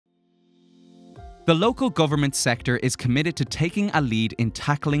The local government sector is committed to taking a lead in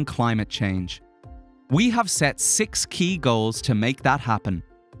tackling climate change. We have set 6 key goals to make that happen.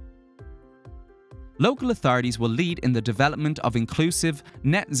 Local authorities will lead in the development of inclusive,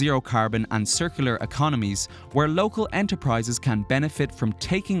 net zero carbon and circular economies where local enterprises can benefit from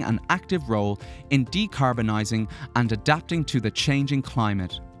taking an active role in decarbonising and adapting to the changing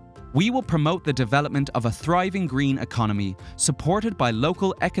climate. We will promote the development of a thriving green economy supported by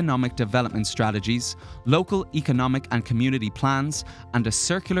local economic development strategies, local economic and community plans, and a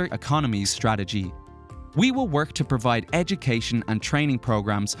circular economy strategy. We will work to provide education and training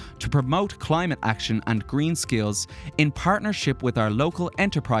programs to promote climate action and green skills in partnership with our local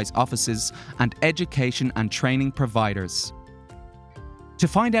enterprise offices and education and training providers. To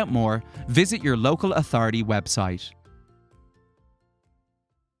find out more, visit your local authority website.